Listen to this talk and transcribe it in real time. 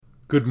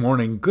Good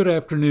morning, good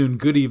afternoon,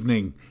 good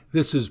evening.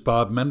 This is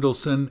Bob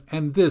Mendelson,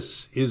 and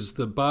this is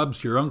the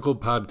Bob's Your Uncle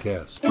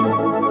podcast.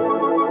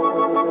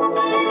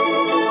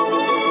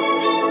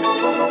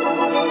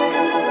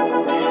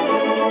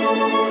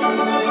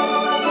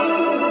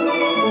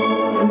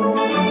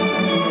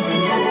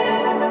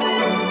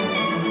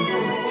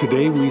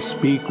 Today we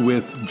speak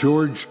with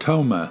George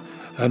Toma,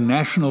 a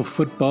National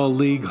Football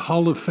League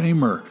Hall of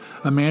Famer,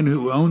 a man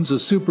who owns a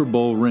Super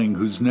Bowl ring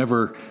who's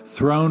never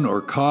thrown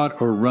or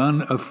caught or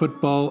run a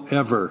football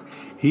ever.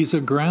 He's a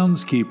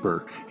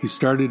groundskeeper. He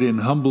started in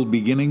humble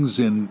beginnings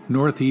in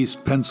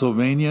Northeast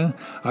Pennsylvania.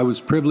 I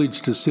was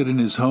privileged to sit in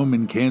his home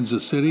in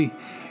Kansas City.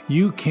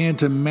 You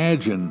can't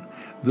imagine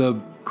the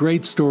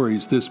great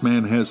stories this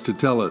man has to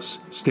tell us.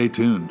 Stay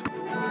tuned.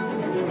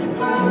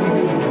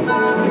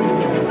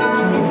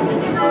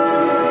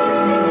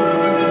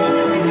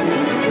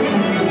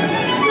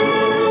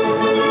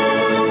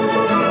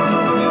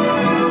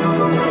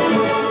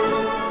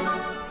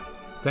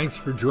 Thanks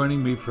for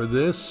joining me for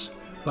this,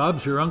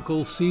 Bob's Your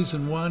Uncle,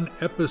 Season 1,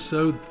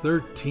 Episode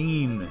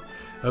 13.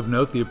 Of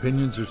note, the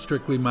opinions are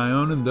strictly my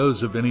own and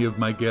those of any of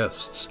my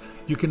guests.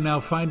 You can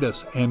now find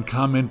us and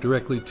comment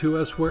directly to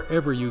us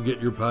wherever you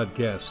get your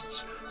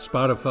podcasts.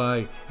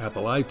 Spotify,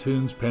 Apple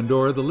iTunes,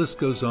 Pandora, the list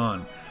goes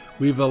on.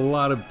 We have a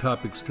lot of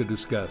topics to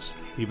discuss.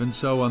 Even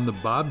so, on the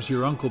Bob's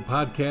Your Uncle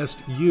podcast,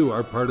 you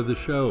are part of the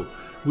show.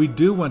 We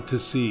do want to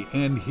see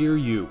and hear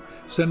you.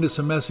 Send us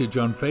a message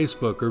on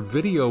Facebook or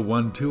video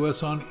one to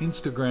us on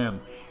Instagram.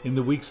 In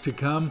the weeks to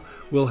come,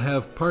 we'll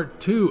have part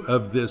 2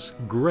 of this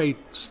great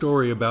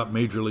story about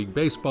Major League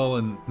Baseball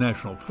and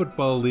National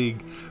Football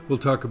League. We'll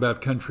talk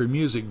about country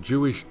music,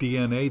 Jewish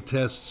DNA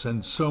tests,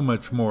 and so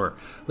much more.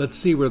 Let's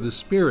see where the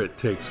spirit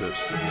takes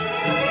us.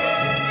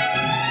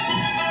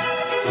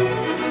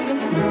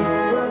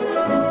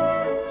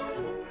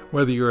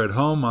 Whether you're at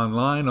home,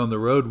 online, on the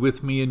road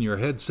with me in your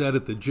headset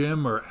at the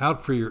gym, or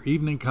out for your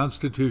evening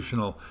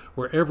constitutional,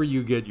 wherever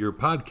you get your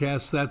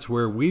podcasts, that's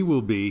where we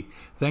will be.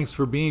 Thanks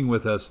for being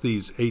with us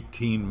these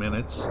 18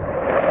 minutes.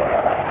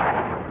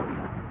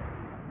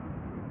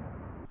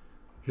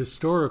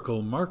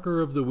 Historical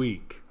Marker of the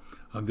Week.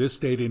 On this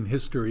date in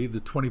history,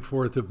 the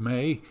 24th of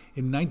May,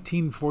 in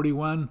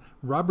 1941,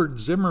 Robert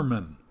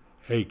Zimmerman,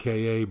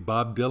 a.k.a.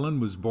 Bob Dylan,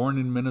 was born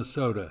in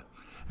Minnesota.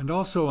 And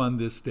also on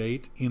this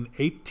date, in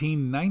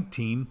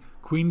 1819,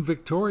 Queen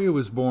Victoria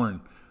was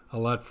born, a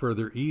lot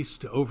further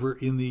east, over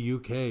in the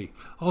UK.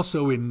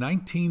 Also in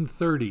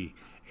 1930,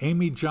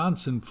 Amy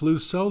Johnson flew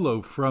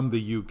solo from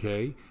the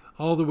UK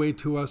all the way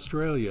to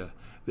Australia.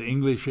 The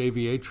English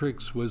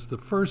aviatrix was the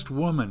first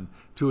woman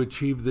to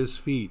achieve this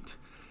feat.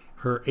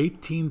 Her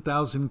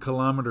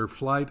 18,000-kilometer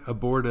flight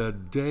aboard a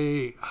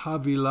de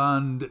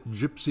Havilland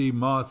Gypsy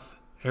Moth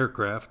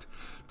aircraft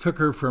took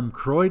her from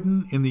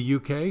Croydon in the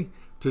UK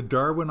to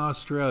Darwin,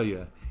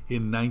 Australia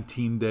in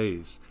 19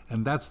 days.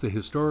 And that's the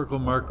historical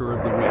marker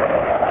of the week.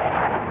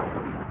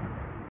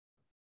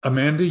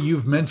 Amanda,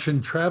 you've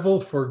mentioned travel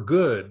for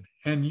good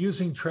and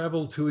using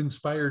travel to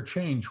inspire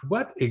change.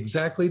 What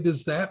exactly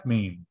does that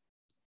mean?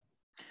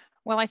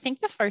 Well, I think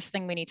the first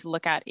thing we need to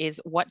look at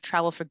is what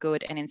travel for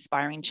good and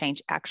inspiring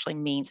change actually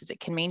means, is it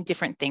can mean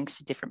different things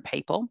to different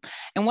people.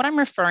 And what I'm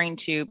referring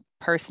to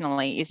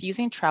personally is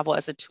using travel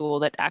as a tool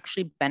that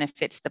actually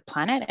benefits the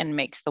planet and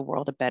makes the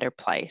world a better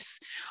place.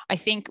 I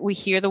think we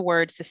hear the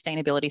word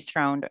sustainability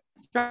thrown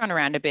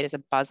around a bit as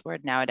a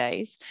buzzword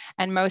nowadays,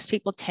 and most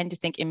people tend to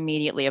think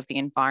immediately of the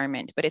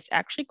environment, but it's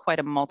actually quite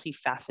a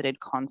multifaceted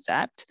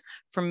concept.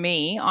 For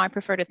me, I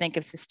prefer to think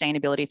of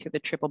sustainability through the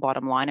triple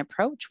bottom line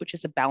approach, which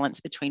is a balance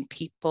between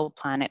people,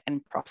 planet,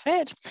 and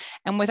profit.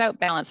 And without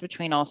balance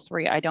between all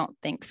three, I don't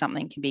think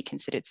something can be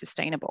considered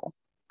sustainable.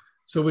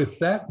 So with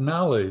that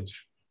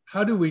knowledge,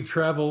 how do we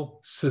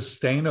travel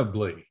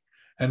sustainably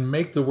and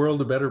make the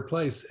world a better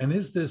place? And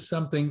is this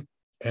something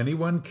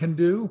anyone can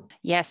do?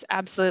 Yes,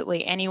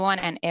 absolutely. Anyone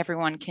and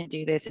everyone can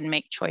do this and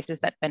make choices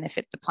that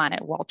benefit the planet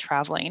while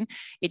traveling.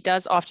 It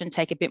does often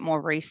take a bit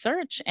more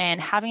research, and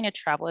having a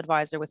travel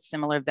advisor with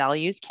similar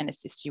values can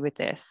assist you with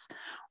this.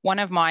 One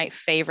of my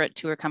favorite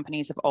tour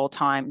companies of all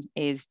time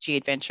is G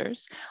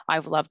Adventures.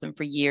 I've loved them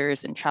for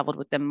years and traveled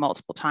with them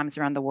multiple times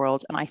around the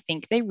world. And I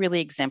think they really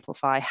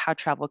exemplify how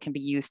travel can be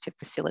used to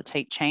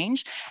facilitate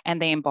change,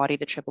 and they embody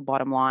the triple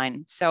bottom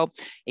line. So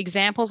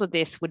examples of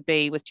this would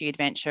be with G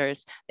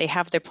Adventures, they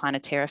have their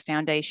Planetera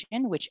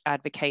Foundation, which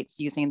advocates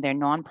using their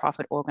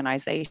nonprofit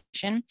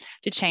organization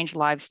to change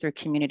lives through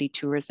community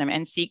tourism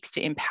and seeks to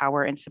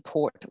empower and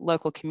support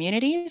local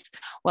communities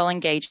while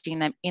engaging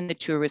them in the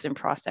tourism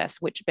process,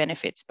 which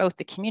benefits both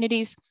the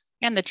communities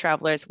and the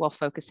travelers while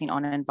focusing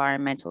on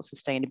environmental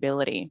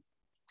sustainability.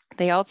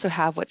 They also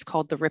have what's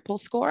called the Ripple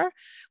Score,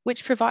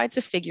 which provides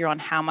a figure on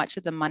how much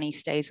of the money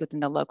stays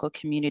within the local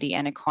community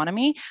and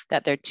economy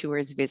that their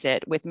tours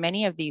visit, with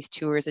many of these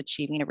tours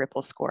achieving a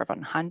Ripple Score of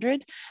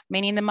 100,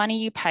 meaning the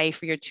money you pay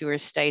for your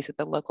tours stays with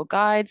the local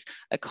guides,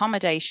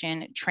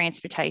 accommodation,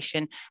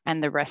 transportation,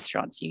 and the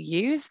restaurants you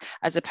use,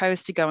 as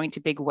opposed to going to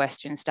big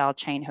Western-style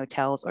chain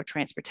hotels or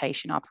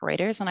transportation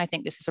operators. And I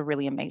think this is a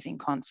really amazing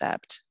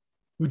concept.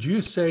 Would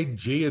you say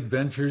G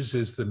Adventures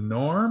is the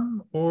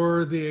norm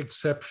or the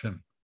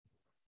exception?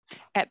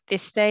 At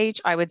this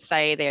stage, I would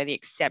say they're the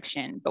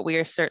exception, but we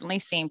are certainly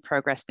seeing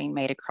progress being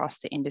made across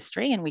the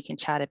industry, and we can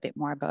chat a bit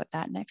more about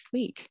that next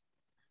week.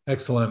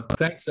 Excellent.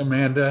 Thanks,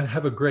 Amanda.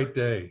 Have a great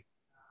day.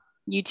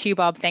 You too,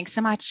 Bob. Thanks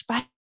so much.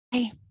 Bye.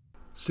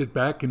 Sit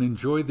back and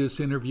enjoy this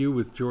interview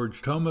with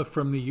George Toma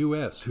from the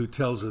U.S., who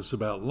tells us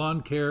about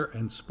lawn care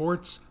and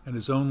sports and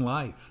his own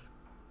life.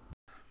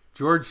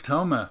 George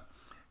Toma,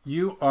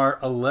 you are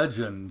a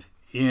legend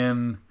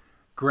in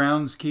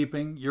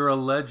groundskeeping. You're a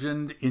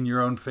legend in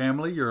your own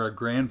family. You're a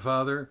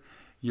grandfather.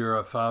 You're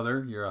a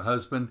father. You're a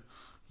husband.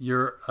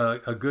 You're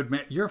a good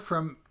man. You're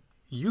from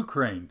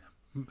Ukraine.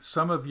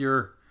 Some of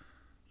your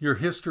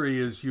history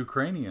is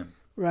Ukrainian.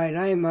 Right.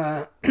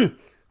 I'm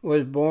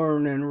was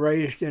born and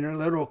raised in a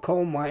little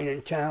coal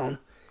mining town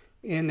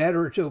in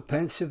Edwardsville,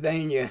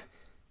 Pennsylvania,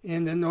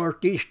 in the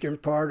northeastern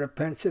part of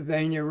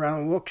Pennsylvania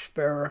around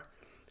Wilkes-Barre.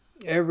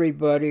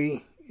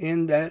 Everybody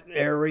in that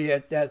area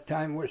at that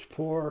time was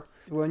poor.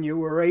 When you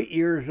were 8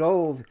 years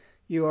old,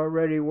 you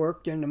already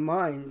worked in the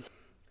mines.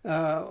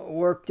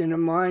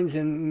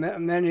 And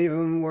many of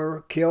them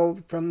were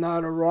killed from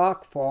not a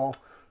rock fall,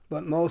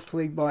 but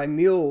mostly by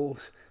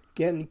mules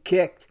getting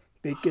kicked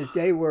because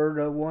they were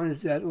the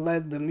ones that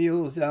led the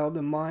mules out of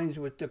the mines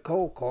with the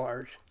coal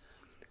cars.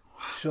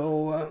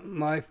 So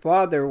my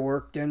father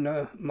worked in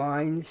the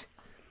mines,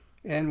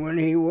 and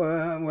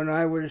when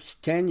I was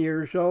 10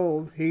 years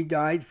old, he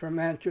died from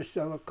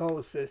anthracite,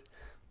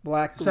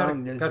 black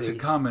lung disease. That's a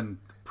common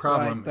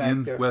problem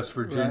in there. West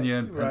Virginia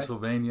and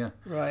Pennsylvania.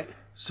 Right.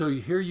 So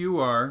here you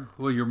are.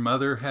 Well, your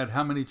mother had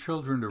how many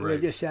children to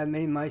raise? They just had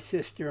me, my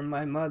sister, and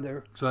my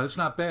mother. So that's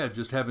not bad,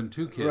 just having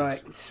two kids.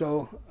 Right.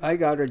 So I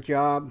got a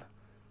job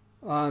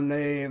on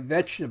a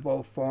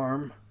vegetable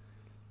farm,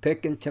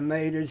 picking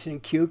tomatoes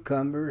and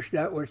cucumbers.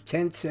 That was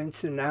 10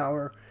 cents an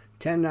hour,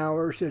 10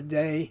 hours a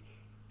day,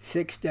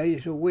 6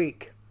 days a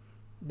week.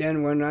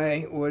 Then when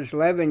I was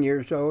 11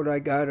 years old, I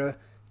got a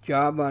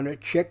job on a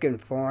chicken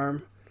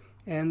farm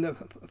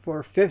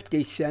for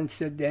 50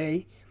 cents a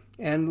day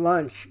and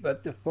lunch.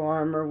 But the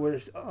farmer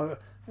was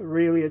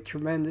really a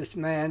tremendous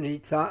man. He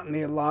taught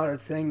me a lot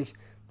of things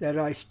that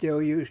I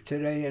still use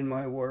today in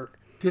my work.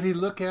 Did he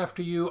look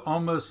after you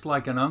almost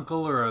like an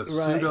uncle or a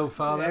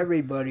pseudo-father?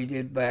 Everybody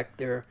did back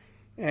there.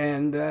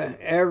 And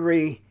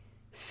every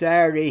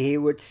Saturday he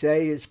would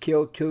say is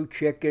kill 2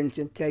 chickens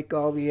and take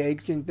all the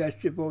eggs and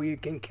vegetables you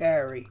can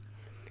carry.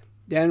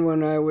 Then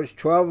when I was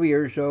 12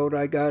 years old,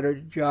 I got a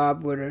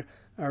job with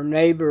our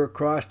neighbor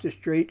across the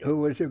street who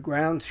was a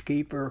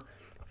groundskeeper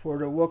for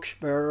the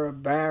Wilkes-Barre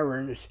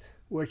Barons,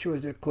 which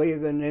was a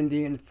Cleveland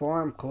Indian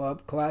Farm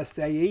Club, Class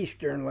A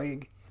Eastern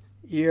League.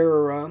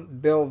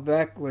 Bill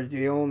Veck was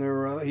the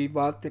owner. He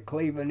bought the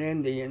Cleveland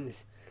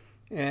Indians.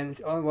 And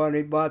when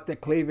he bought the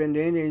Cleveland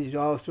Indians, he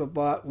also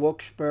bought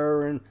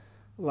Wilkes-Barre and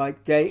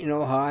like Dayton,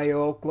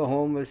 Ohio,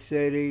 Oklahoma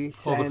City,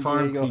 San the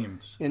farm Diego.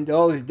 Teams. In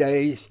those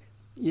days,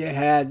 you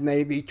had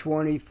maybe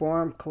 20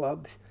 farm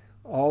clubs,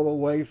 all the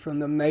way from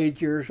the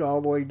majors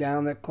all the way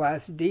down to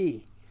Class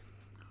D.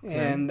 Okay.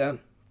 And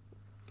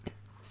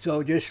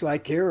so just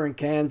like here in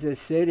Kansas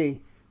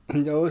City,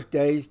 in those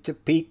days,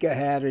 Topeka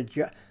had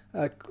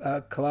a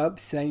club.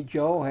 St.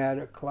 Joe had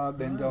a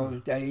club in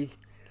those days.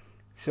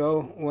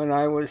 So when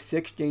I was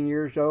 16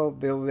 years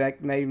old, Bill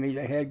Veck made me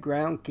the head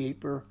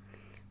groundkeeper.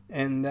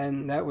 And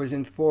then that was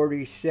in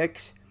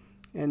 46.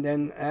 And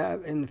then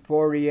in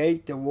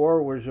 48, the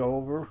war was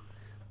over.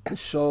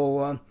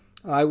 So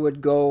I would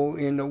go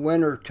in the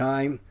winter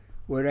time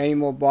with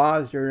Emil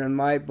Bosler in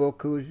my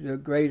book, who's the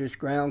greatest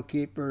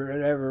groundkeeper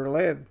that ever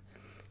lived,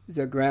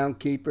 the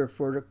groundkeeper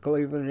for the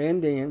Cleveland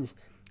Indians.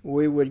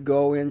 We would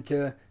go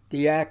into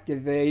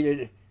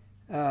deactivated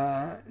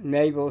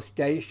naval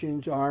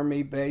stations,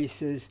 army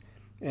bases,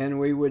 and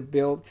we would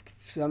build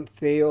some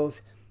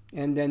fields,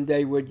 and then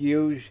they would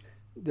use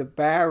the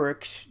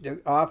barracks, the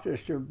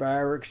officer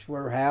barracks,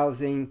 for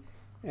housing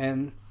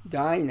and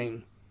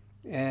dining.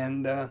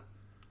 And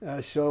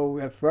so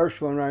the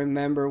first one I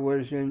remember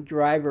was in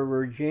Driver,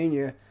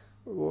 Virginia,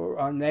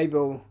 a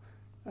naval,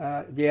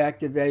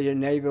 deactivated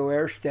naval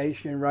air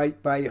station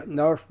right by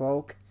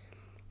Norfolk.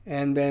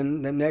 And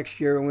then the next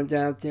year we went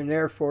down to an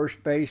Air Force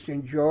base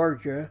in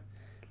Georgia.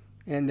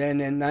 And then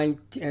in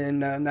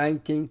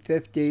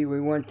 1950 we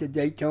went to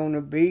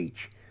Daytona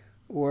Beach,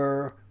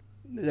 where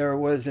there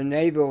was a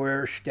naval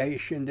air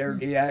station they're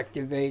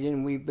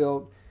deactivating. We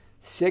built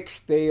 6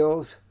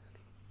 fields,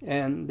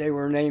 and they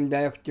were named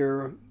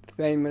after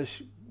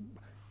famous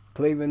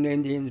Cleveland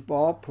Indians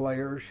ball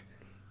players.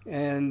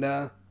 And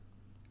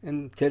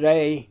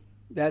today,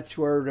 that's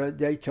where the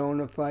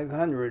Daytona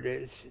 500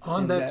 is.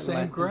 On that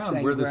same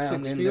ground where the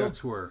 6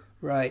 fields were.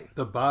 Right.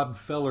 The Bob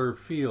Feller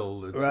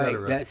Field, etc.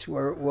 Right, that's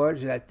where it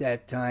was at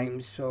that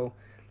time. So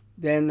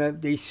then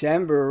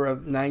December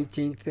of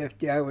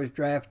 1950, I was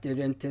drafted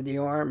into the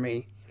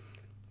Army.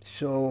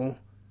 So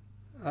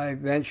I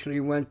eventually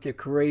went to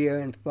Korea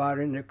and fought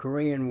in the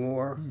Korean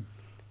War.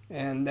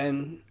 And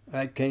then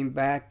I came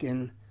back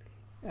in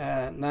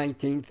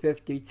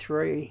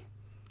 1953.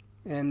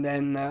 And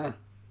then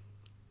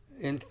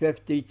in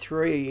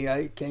 53,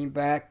 I came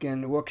back,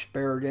 and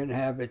Wilkes-Barre didn't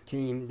have a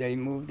team. They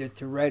moved it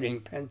to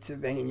Reading,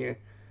 Pennsylvania,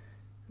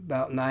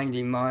 about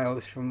 90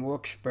 miles from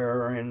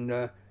Wilkes-Barre.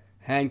 And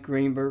Hank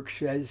Greenberg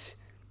says,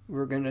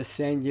 we're going to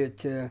send you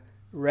to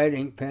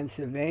Reading,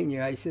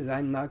 Pennsylvania. I says,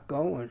 I'm not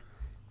going.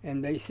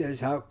 And they says,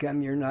 how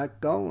come you're not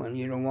going?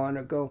 You don't want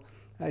to go?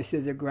 I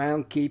said, the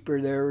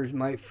groundkeeper there is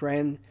my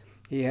friend.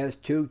 He has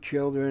 2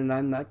 children, and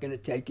I'm not going to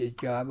take his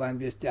job. I'm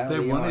just out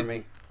of the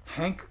Army.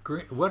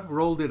 What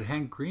role did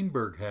Hank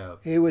Greenberg have?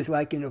 He was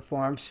like in a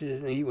farm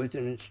system. He was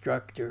an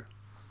instructor.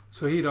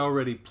 So he'd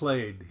already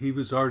played. He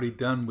was already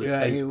done with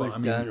baseball. He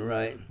was done,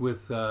 right.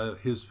 With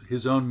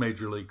his own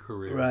major league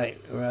career.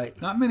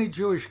 Right. Not many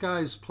Jewish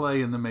guys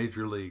play in the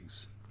major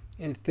leagues.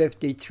 In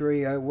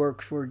 53, I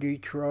worked for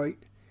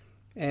Detroit.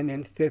 And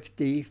in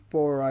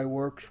 54, I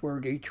worked for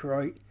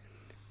Detroit.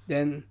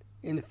 Then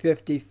in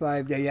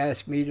 55, they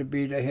asked me to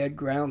be the head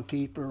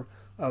groundkeeper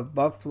of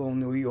Buffalo,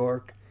 New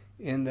York,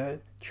 in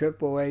the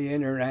AAA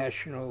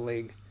International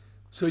League.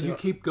 So you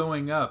keep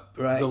going up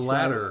the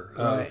ladder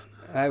of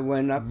I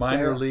went up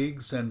minor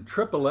leagues, and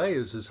AAA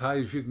is as high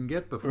as you can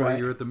get before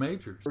you're at the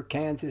majors. For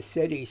Kansas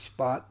City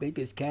spot,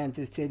 because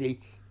Kansas City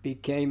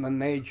became a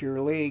major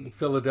league.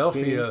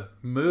 Philadelphia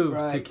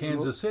moved to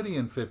Kansas City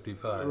in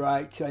 55.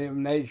 Right, so a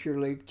major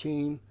league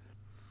team.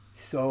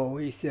 So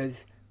he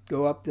says,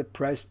 go up the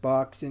press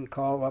box and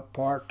call up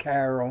Park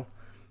Carroll,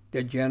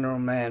 the general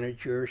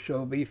manager.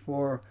 So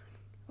before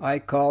I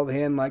called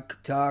him, I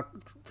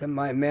talked to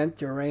my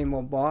mentor,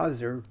 Emil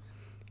Bozzer,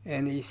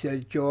 and he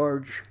said,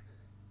 George,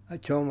 I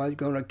told him I was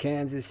going to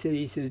Kansas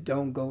City. He says,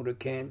 don't go to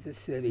Kansas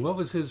City. What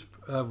was his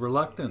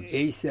reluctance?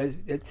 He says,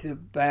 it's a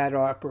bad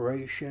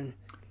operation,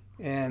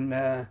 and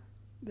the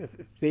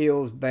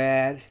field's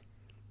bad.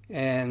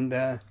 And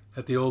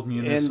at the old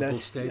municipal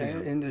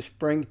stadium. In the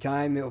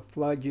springtime, he'll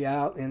flood you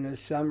out. In the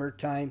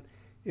summertime,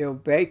 he'll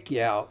bake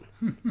you out.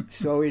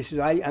 So he says,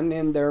 I'm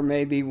in there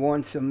maybe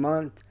once a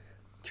month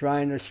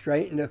trying to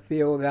straighten the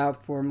field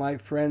out for my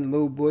friend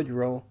Lou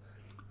Boudreau,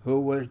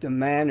 who was the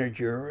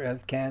manager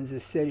of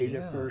Kansas City,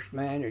 the first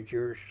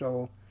manager.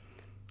 So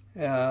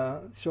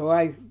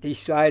I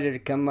decided to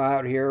come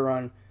out here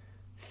on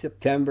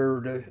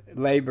September to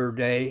Labor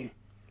Day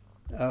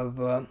of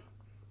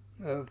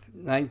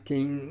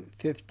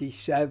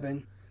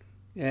 1957,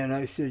 and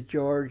I said,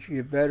 George,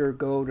 you better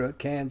go to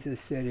Kansas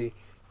City,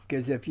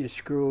 because if you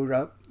screw it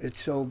up, it's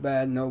so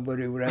bad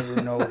nobody would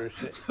ever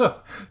notice it.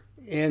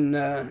 And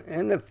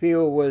the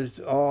field was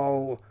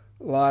all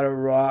a lot of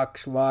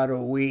rocks, a lot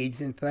of weeds.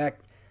 In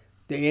fact,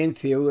 the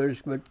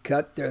infielders would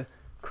cut the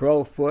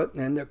crowfoot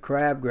and the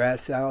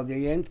crabgrass out of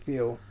the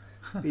infield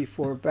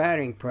before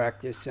batting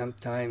practice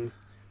sometimes.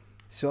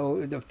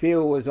 So the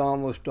field was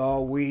almost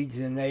all weeds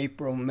in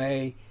April,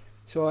 May.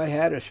 So I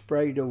had to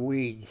spray the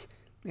weeds,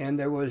 and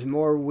there was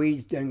more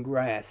weeds than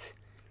grass.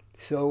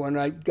 So when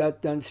I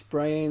got done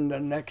spraying the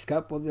next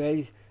couple of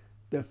days,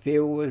 the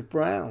field was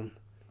brown,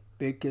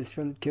 because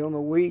from killing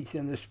the weeds,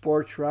 and the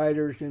sports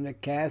writers and the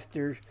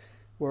casters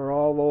were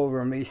all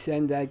over me.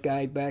 Send that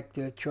guy back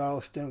to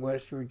Charleston,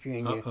 West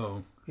Virginia.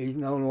 He's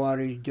known what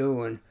he's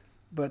doing.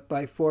 But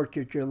by 4th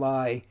of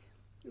July,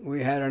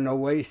 we had an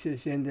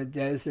oasis in the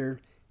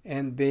desert,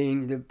 and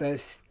being the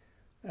best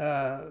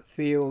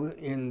field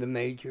in the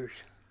majors.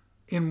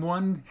 In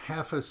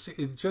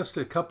just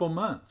a couple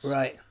months.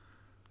 Right.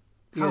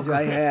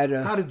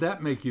 How did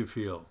that make you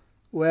feel?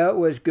 Well, it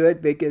was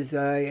good, because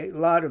a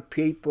lot of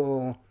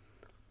people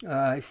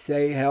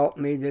helped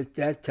me. At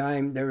that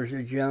time, there was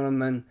a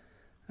gentleman,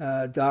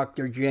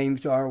 Dr.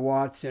 James R.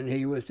 Watson.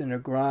 He was an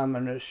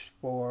agronomist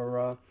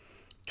for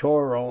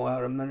Toro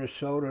out of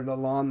Minnesota, the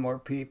lawnmower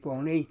people,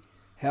 and he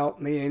helped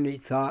me, and he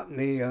taught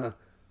me a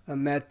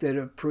method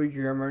of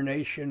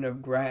pre-germination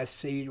of grass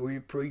seed, where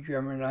you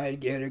pre-germinate,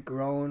 get it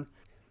growing.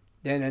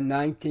 Then in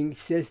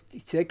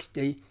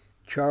 1960,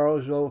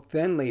 Charles O.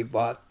 Finley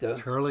bought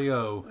Charlie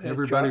O.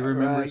 Everybody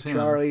remembers him.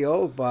 Charlie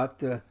O. bought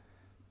the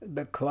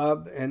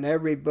club, and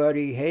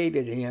everybody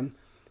hated him,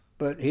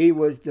 but he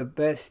was the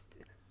best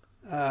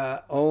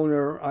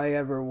owner I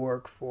ever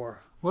worked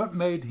for. What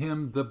made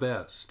him the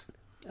best?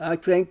 I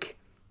think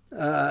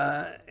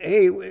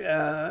he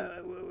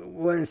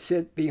wouldn't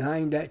sit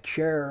behind that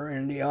chair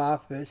in the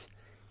office,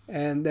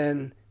 and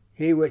then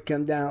he would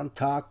come down and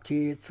talk to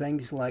you,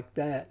 things like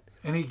that.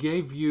 And he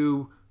gave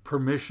you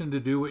permission to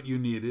do what you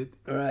needed.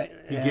 Right.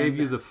 He gave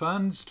you the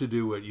funds to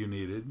do what you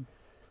needed.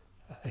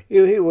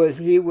 He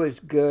was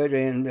good,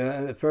 and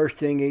the first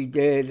thing he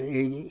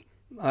did,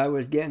 I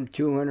was getting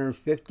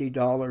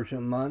 $250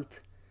 a month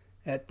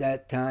at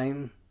that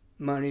time.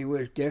 Money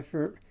was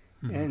different,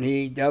 and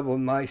he doubled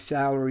my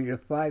salary to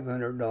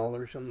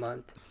 $500 a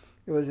month.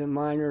 It was a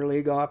minor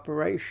league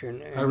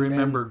operation. I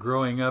remember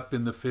growing up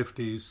in the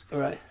 50s,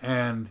 right,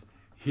 and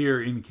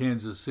here in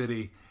Kansas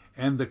City,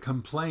 and the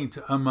complaint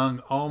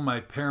among all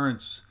my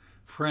parents'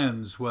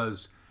 friends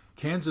was,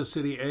 Kansas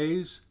City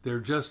A's,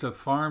 they're just a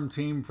farm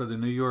team for the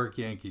New York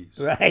Yankees.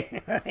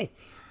 Right.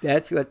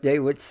 That's what they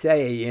would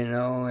say,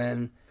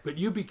 and But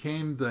you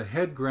became the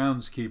head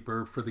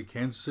groundskeeper for the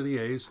Kansas City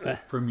A's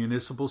for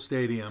Municipal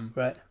Stadium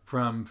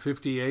from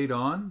 58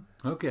 on?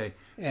 Okay.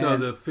 So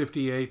the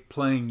 58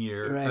 playing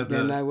year. Right.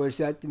 Then I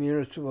was at the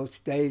Municipal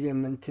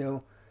Stadium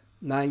until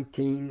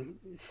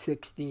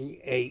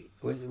 1968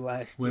 was the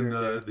last year. When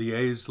the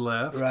A's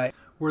left. Right.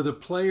 Were the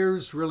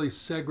players really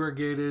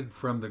segregated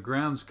from the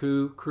grounds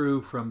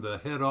crew, from the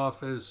head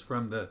office,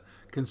 from the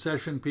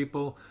concession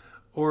people?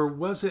 Or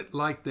was it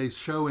like they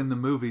show in the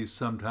movies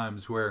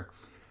sometimes where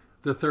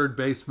the third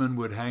baseman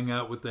would hang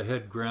out with the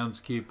head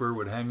groundskeeper,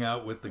 would hang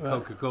out with the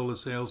Coca-Cola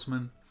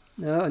salesman?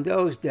 No, in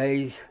those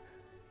days,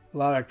 a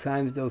lot of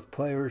times those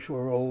players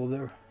were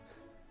older,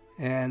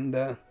 and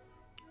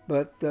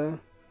but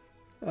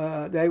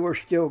they were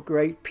still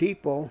great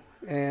people.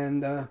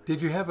 And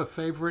did you have a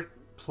favorite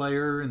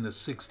player in the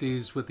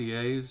 60s with the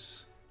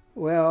A's?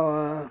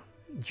 Well,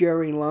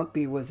 Jerry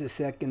Lumpy was the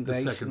second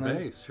baseman. The second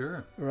base,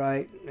 sure.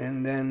 Right,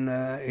 and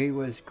then he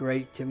was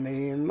great to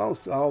me, and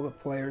all the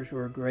players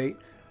were great.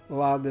 A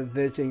lot of the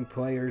visiting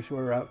players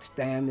were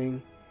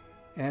outstanding.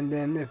 And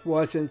then if it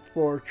wasn't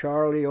for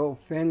Charlie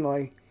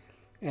O'Finley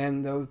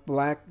and those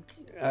black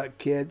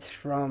kids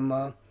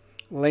from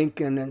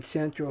Lincoln and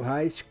Central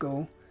High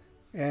School,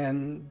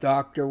 and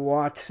Dr.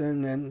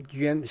 Watson and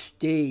Jim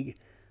Steig,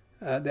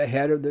 the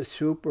head of the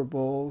Super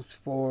Bowls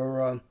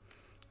for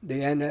the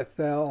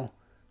NFL,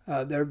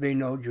 there'd be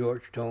no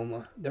George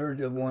Toma. They're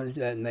the ones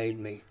that made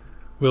me.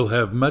 We'll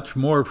have much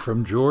more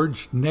from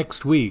George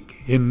next week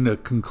in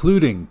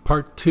concluding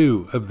part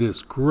 2 of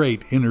this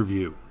great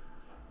interview.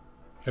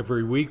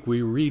 Every week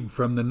we read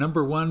from the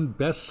 #1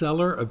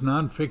 bestseller of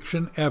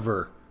nonfiction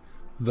ever,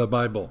 the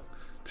Bible.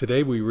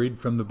 Today we read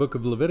from the book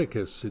of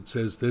Leviticus. It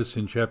says this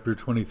in chapter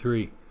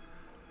 23.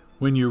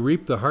 When you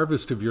reap the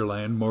harvest of your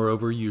land,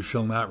 moreover, you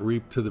shall not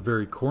reap to the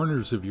very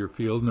corners of your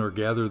field, nor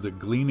gather the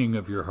gleaning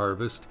of your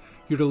harvest.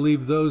 You're to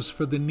leave those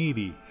for the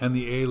needy and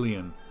the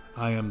alien.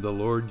 I am the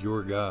Lord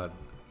your God.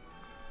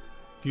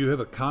 Do you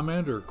have a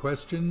comment or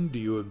question? Do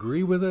you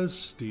agree with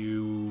us? Do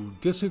you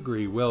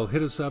disagree? Well,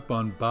 hit us up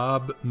on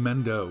Bob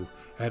Mendo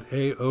at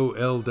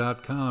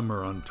AOL.com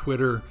or on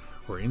Twitter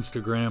or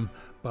Instagram.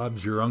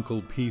 Bob's your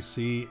Uncle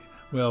PC.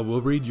 Well, we'll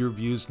read your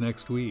views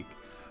next week.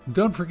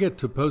 Don't forget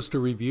to post a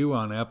review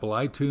on Apple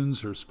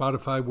iTunes or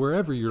Spotify,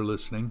 wherever you're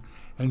listening,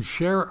 and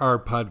share our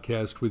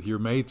podcast with your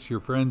mates,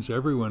 your friends,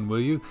 everyone, will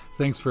you?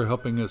 Thanks for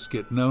helping us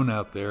get known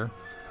out there.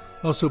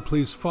 Also,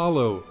 please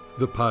follow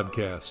the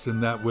podcast,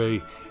 and that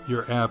way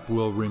your app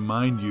will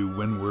remind you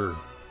when we're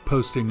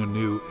posting a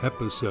new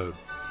episode.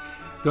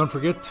 Don't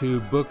forget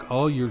to book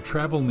all your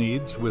travel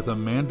needs with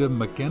Amanda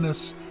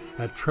McInnes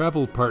at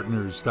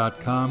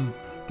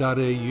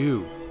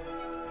travelpartners.com.au.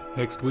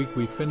 Next week,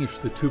 we finish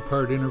the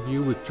 2-part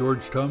interview with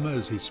George Toma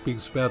as he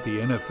speaks about the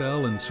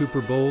NFL and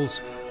Super Bowls,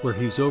 where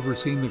he's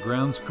overseen the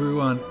grounds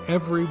crew on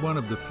every one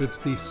of the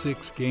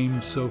 56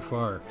 games so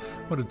far.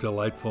 What a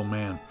delightful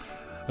man.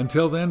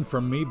 Until then,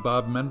 from me,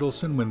 Bob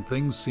Mendelson, when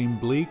things seem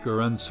bleak or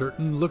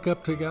uncertain, look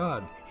up to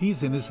God.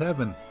 He's in his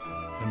heaven.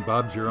 And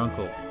Bob's your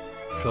uncle.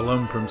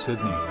 Shalom from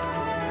Sydney.